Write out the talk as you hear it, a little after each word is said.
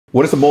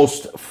What is the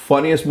most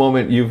funniest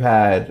moment you've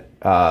had,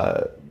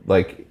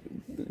 like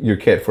your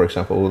kid, for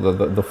example?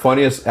 The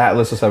funniest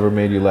Atlas has ever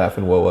made you laugh,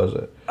 and what was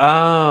it?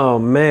 Oh,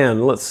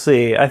 man, let's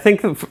see. I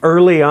think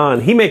early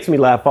on, he makes me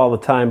laugh all the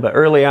time, but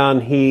early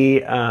on, he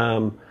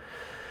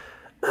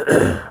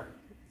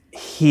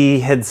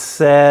had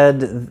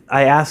said,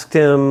 I asked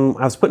him,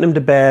 I was putting him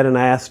to bed, and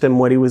I asked him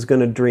what he was going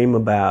to dream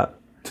about.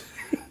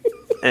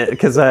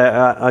 Because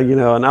you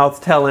know, and I'll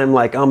tell him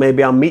like, oh,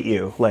 maybe I'll meet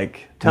you.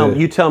 Like,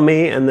 you tell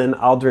me, and then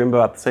I'll dream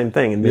about the same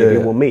thing, and maybe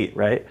we'll meet,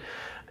 right?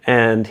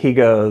 And he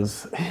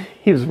goes,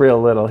 he was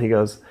real little. He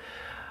goes,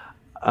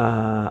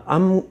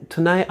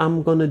 tonight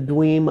I'm gonna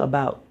dream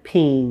about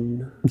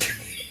peen.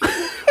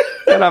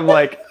 And I'm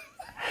like,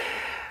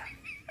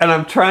 and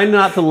I'm trying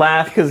not to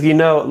laugh because you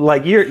know,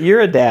 like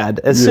you're a dad.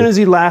 As soon as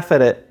you laugh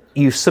at it,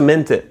 you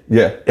cement it.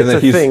 Yeah, and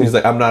then he's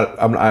like,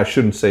 I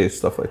shouldn't say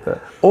stuff like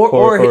that.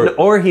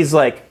 Or he's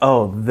like,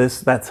 oh,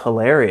 that's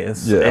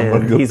hilarious. Yeah,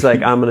 and he's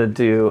like, I'm gonna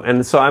do,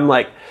 and so I'm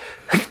like,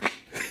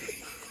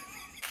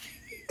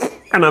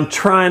 and I'm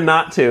trying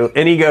not to,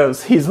 and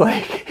he's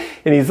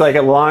like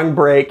a long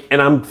break,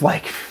 and I'm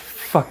like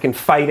fucking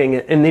fighting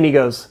it, and then he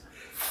goes,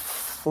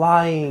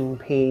 flying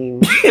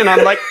peen, and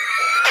I'm like.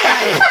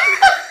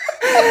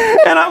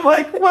 And I'm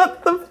like,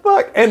 what the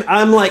fuck? And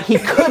I'm like, he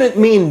couldn't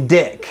mean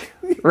dick,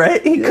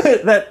 right?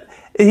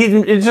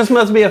 It just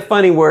must be a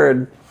funny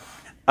word.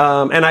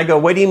 And I go,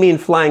 what do you mean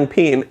flying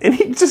peen? And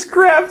he just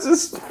grabs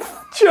his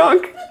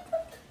junk.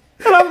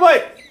 And I'm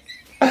like,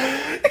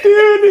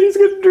 dude, he's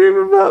gonna dream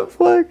about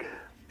flying.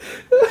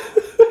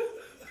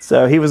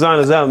 So he was on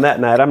his own that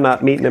night. I'm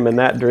not meeting him in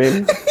that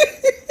dream.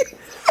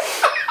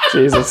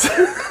 Jesus.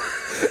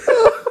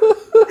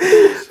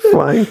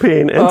 Flying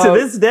peen, and to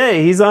this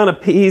day, he's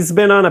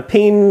been on a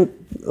peen.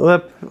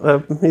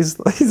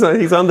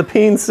 He's on the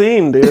peen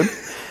scene, dude,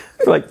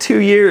 for like 2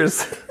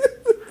 years.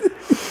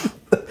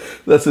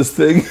 That's his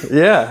thing.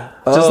 Yeah.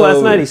 Just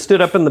last night, he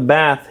stood up in the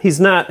bath. He's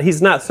not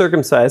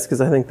circumcised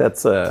because I think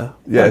that's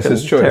it's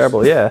his choice.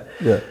 Terrible. Yeah.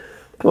 Yeah.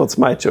 Well, it's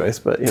my choice,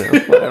 but you know,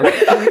 whatever.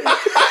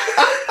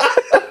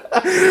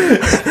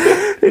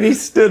 And he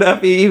stood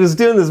up, he was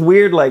doing this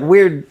weird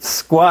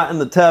squat in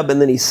the tub, and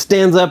then he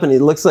stands up and he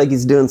looks like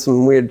he's doing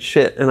some weird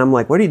shit. And I'm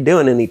like, what are you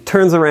doing? And he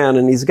turns around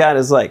and he's got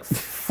his like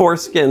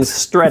foreskin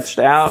stretched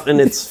out, and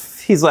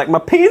he's like, my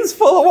peen's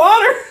full of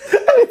water.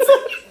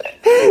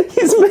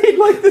 He's made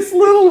like this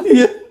little,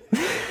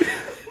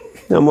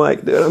 I'm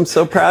like, dude, I'm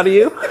so proud of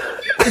you.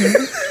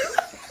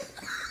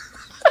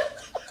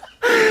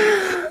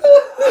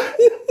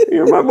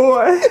 You're my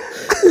boy.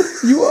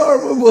 You are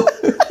my boy.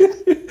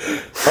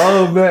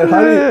 Oh man,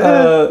 how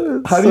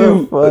do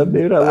you? Fun,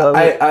 dude. I love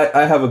it.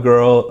 I have a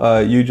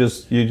girl. You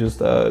just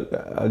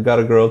got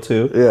a girl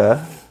too.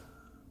 Yeah.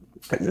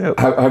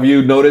 Have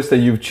you noticed that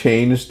you've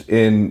changed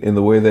in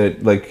the way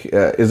that like?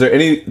 Is there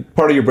any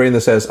part of your brain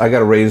that says I got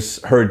to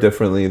raise her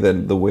differently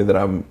than the way that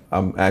I'm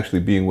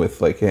actually being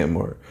with like him,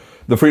 or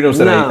the freedoms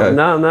that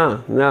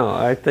No.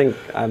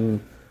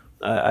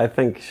 I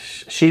think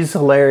she's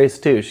hilarious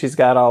too. She's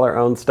got all her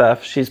own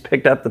stuff. She's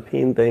picked up the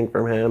peen thing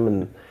from him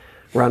and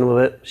run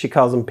with it. She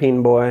calls him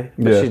Peen Boy,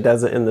 but she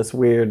does it in this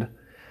weird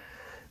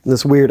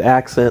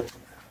accent.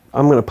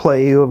 I'm gonna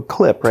play you a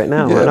clip right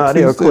now, an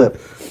audio clip.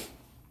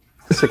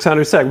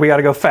 600 seconds. We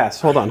gotta go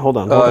fast. Hold on.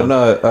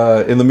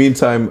 No. In the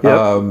meantime,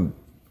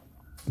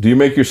 do you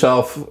make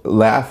yourself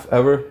laugh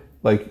ever?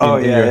 Like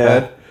in your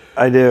head?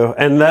 I do,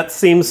 and that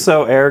seems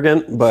so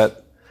arrogant, but.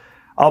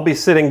 I'll be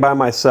sitting by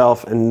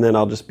myself, and then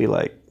I'll just be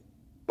like,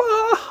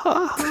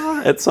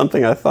 it's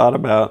something I thought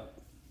about.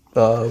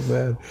 Oh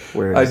man,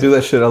 I do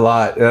that shit a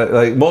lot.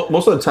 Like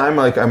most of the time,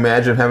 like I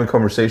imagine having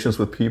conversations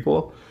with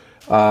people.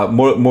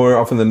 More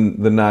often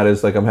than not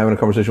is like I'm having a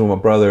conversation with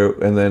my brother,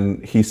 and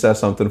then he says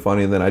something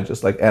funny, and then I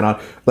just like add on.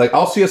 Like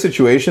I'll see a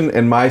situation,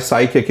 and my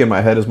sidekick in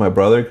my head is my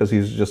brother because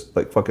he's just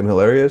like fucking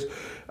hilarious.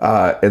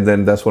 And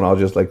then that's when I'll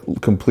just like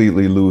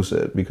completely lose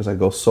it because I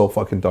go so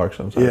fucking dark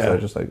sometimes. Yeah. So I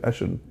just like I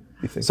shouldn't.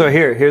 So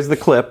here's the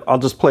clip. I'll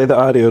just play the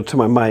audio to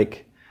my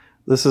mic.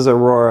 This is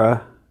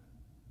Aurora.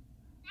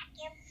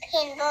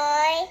 Pin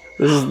boy.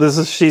 This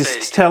is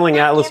she's telling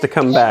Atlas to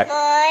come back.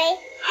 Boy.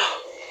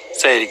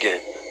 Say it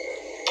again.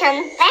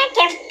 Come back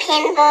here,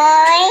 Pin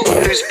boy.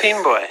 Who's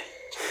Pin Boy?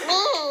 Me.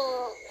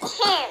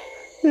 Him.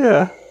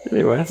 Yeah.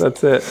 Anyway,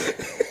 that's it.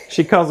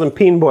 She calls him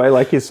Peen Boy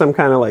like he's some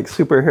kind of like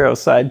superhero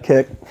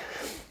sidekick.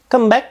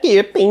 Come back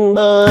here, Peen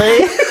Boy.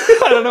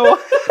 I don't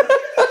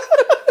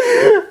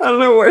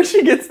know where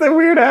she gets that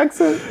weird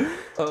accent.